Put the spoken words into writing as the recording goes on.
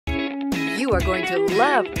You are going to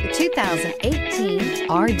love the 2018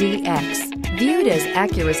 RDX. Viewed as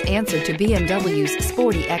Acura's answer to BMW's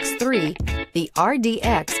sporty X3, the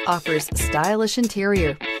RDX offers stylish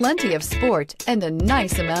interior, plenty of sport, and a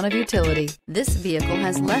nice amount of utility. This vehicle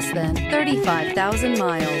has less than 35,000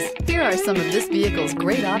 miles. Here are some of this vehicle's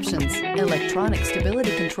great options: electronic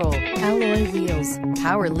stability control, alloy wheels,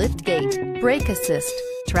 power liftgate, brake assist,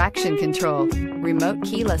 traction control, remote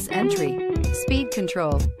keyless entry, speed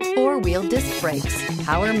control, four-wheel disc brakes,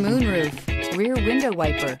 power moonroof, rear window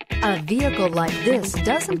wiper. A vehicle like this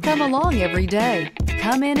doesn't come along every day.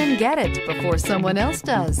 Come in and get it before someone else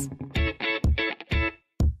does.